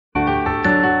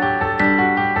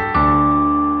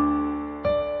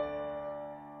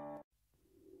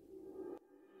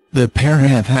The pair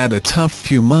have had a tough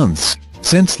few months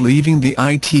since leaving the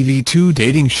ITV2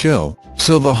 dating show,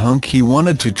 so the hunky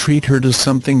wanted to treat her to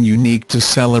something unique to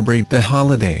celebrate the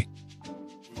holiday.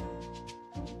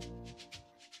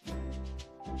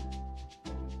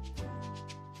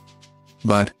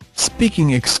 But,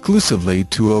 speaking exclusively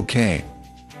to OK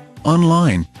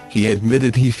Online, he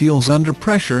admitted he feels under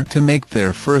pressure to make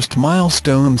their first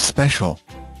milestone special.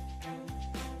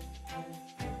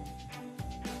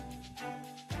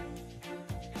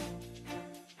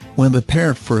 When the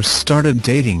pair first started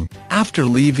dating, after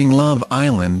leaving Love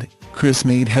Island, Chris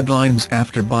made headlines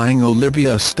after buying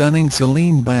Olivia a stunning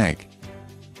Celine bag.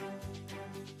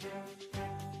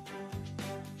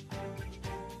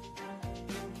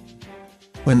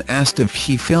 When asked if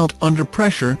he felt under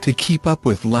pressure to keep up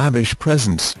with lavish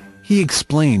presents, he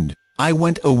explained, "I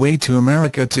went away to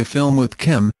America to film with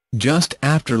Kim, just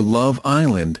after Love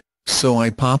Island, so I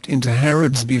popped into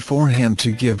Harrods beforehand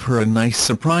to give her a nice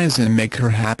surprise and make her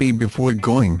happy before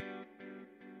going.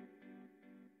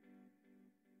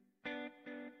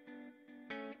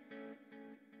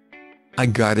 I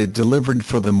got it delivered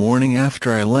for the morning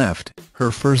after I left,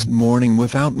 her first morning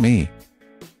without me.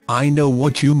 I know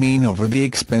what you mean over the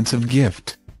expensive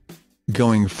gift.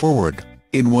 Going forward,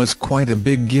 it was quite a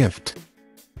big gift.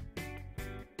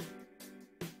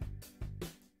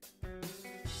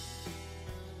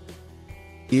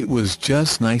 It was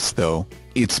just nice though.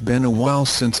 It's been a while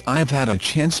since I've had a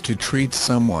chance to treat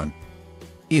someone.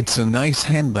 It's a nice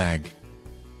handbag.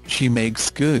 She makes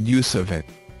good use of it."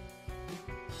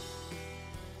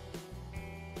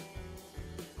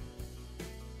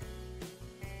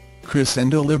 Chris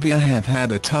and Olivia have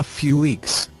had a tough few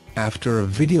weeks, after a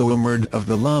video emerged of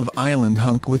the Love Island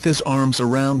hunk with his arms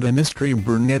around a mystery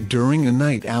brunette during a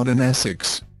night out in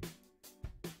Essex.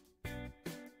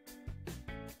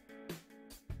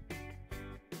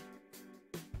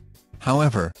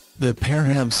 However, the pair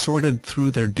have sorted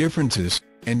through their differences,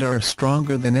 and are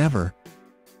stronger than ever.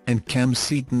 And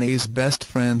Cetinay's best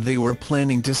friend, they were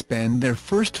planning to spend their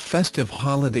first festive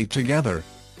holiday together.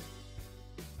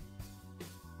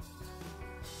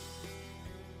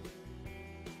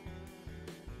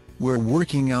 "We're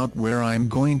working out where I'm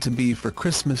going to be for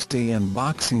Christmas Day and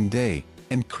Boxing Day,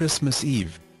 and Christmas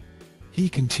Eve," he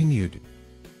continued.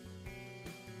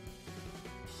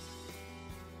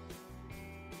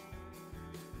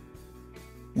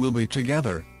 "We'll be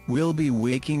together, we'll be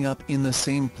waking up in the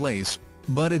same place,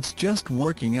 but it's just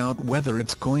working out whether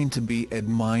it's going to be at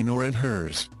mine or at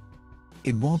hers.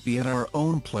 It won't be at our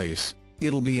own place,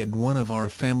 it'll be at one of our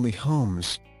family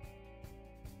homes."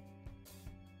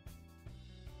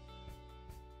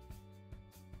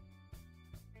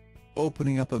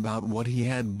 Opening up about what he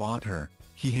had bought her,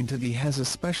 he hinted he has a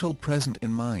special present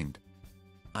in mind.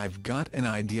 "I've got an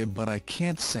idea but I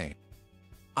can't say.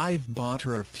 I've bought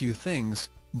her a few things,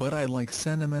 but I like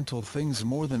sentimental things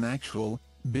more than actual,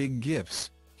 big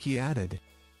gifts," he added.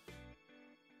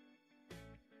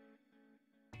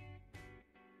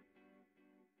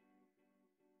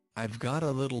 "I've got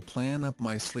a little plan up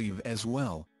my sleeve as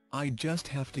well, I just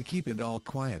have to keep it all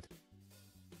quiet."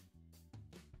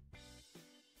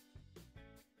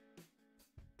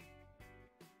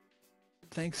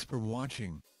 Thanks for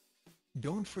watching.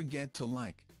 Don't forget to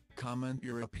like, comment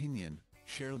your opinion,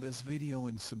 share this video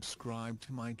and subscribe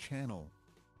to my channel.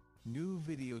 New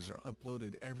videos are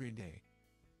uploaded every day.